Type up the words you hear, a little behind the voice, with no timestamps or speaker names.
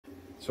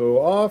So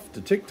off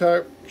the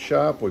TikTok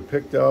shop, we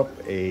picked up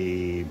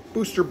a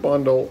booster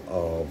bundle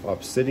of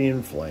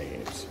obsidian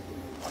flames,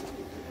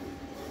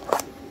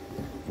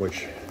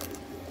 which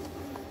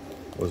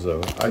was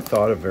I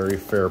thought a very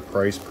fair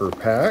price per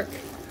pack.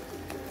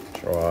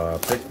 So I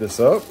picked this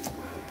up,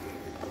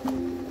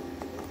 and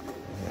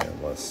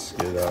let's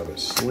get it out of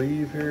its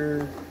sleeve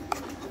here.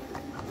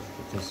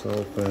 Get this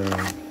open.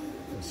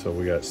 So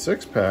we got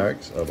 6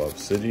 packs of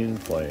obsidian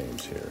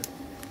flames here.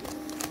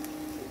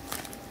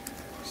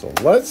 So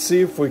let's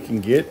see if we can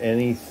get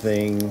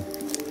anything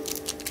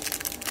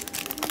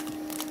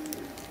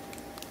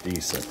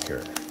decent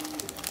here.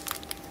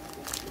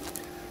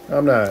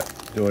 I'm not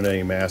doing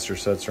any master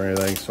sets or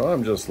anything, so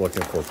I'm just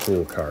looking for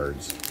cool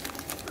cards.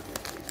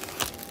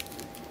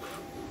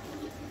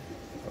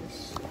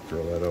 Let's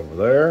throw that over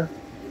there.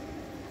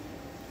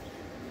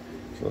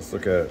 So let's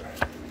look at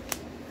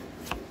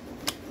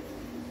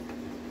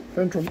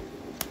Pentrum.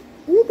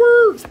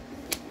 Whooper!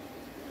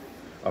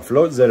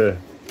 Afloat Zeta.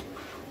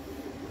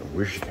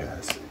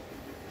 Wishcast.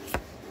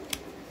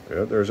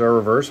 Good, there's our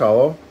reverse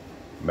hollow.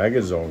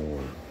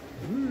 Megazone.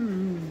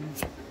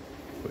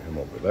 Put him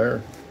over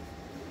there.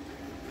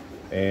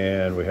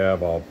 And we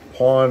have a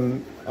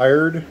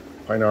Pinard,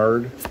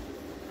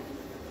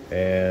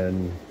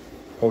 and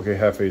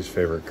Pokehefe's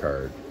favorite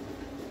card.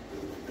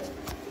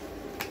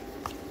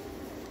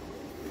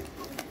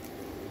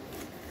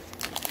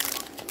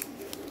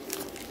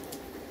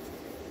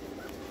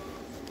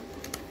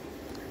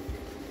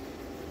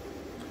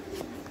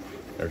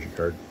 There's your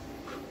card.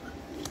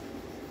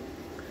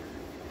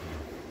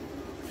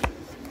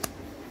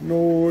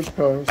 Nose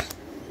pass.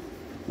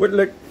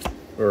 Whitlick,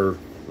 or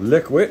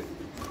Liquid.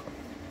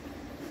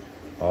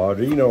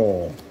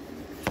 Audino.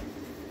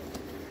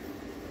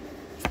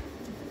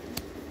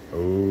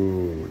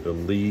 Oh, the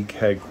league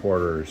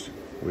headquarters.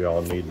 We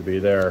all need to be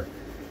there.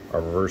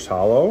 A reverse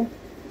hollow.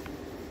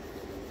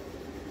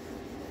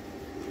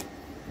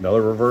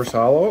 Another reverse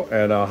hollow.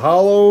 And a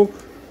hollow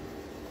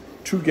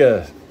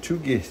Tubicus.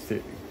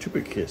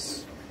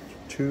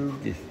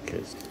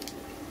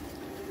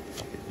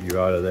 Get you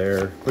out of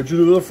there. Put you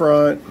to the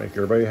front. Make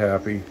everybody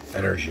happy.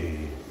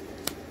 Energy.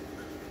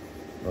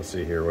 Let's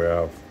see here. We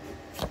have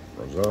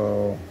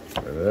Roseau,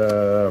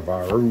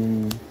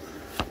 Varun,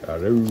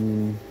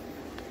 Arun,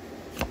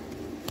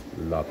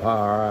 La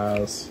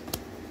Paz,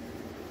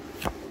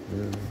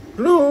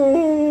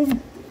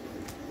 Bloom.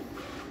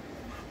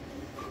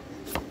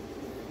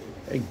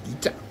 Hey,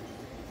 Gita.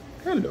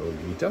 Hello,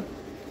 Gita.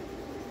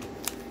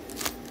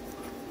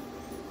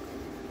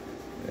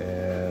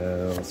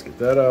 And let's get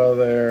that out of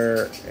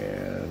there.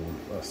 And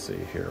let's see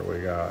here.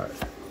 We got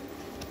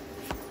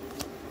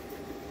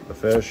the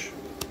fish.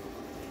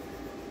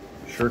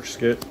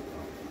 Skit.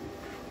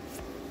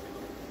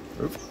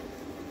 Oops.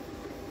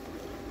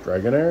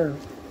 Dragonair.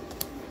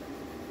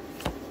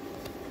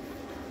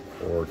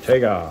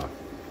 Ortega.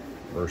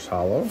 Reverse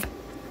hollow.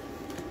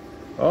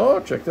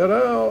 Oh, check that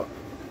out.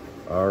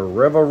 Our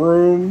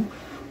Revaroom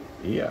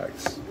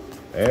EX.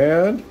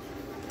 And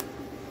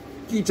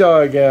Gita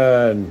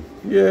again.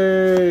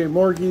 Yay,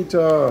 more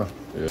Gita.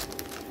 Yeah.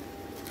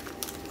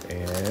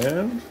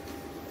 And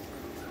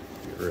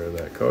get rid of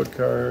that code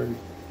card.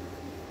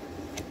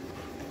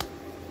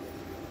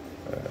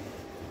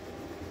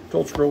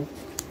 Tolscroll,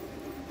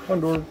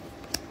 Condor,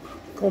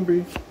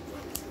 Combi,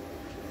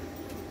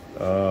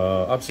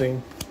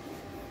 Obscene,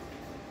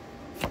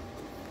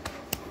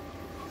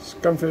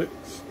 Scunfix,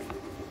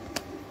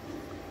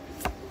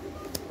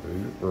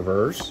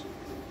 Reverse,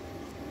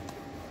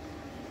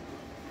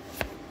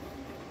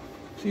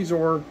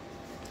 Caesar,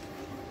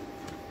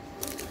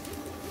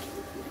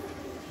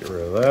 get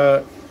rid of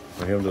that,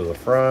 put him to the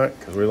front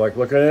because we like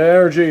looking at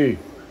energy.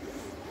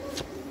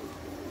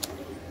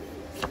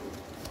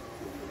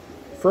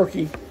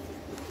 Froakie,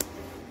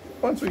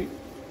 Bonsweet,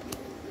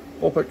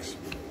 Vulpix,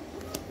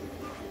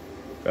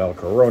 Val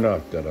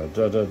Corona,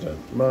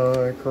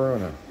 my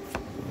Corona,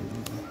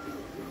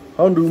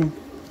 Houndoom,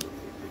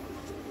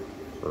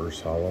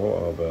 Reverse hollow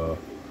of a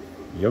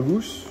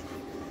Yungoos,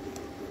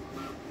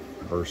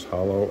 Reverse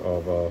hollow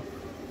of a,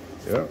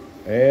 yeah,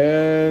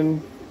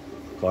 and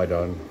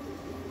Clydol.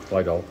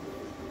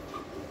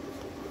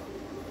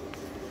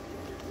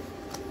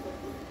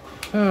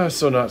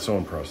 So not so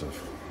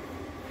impressive.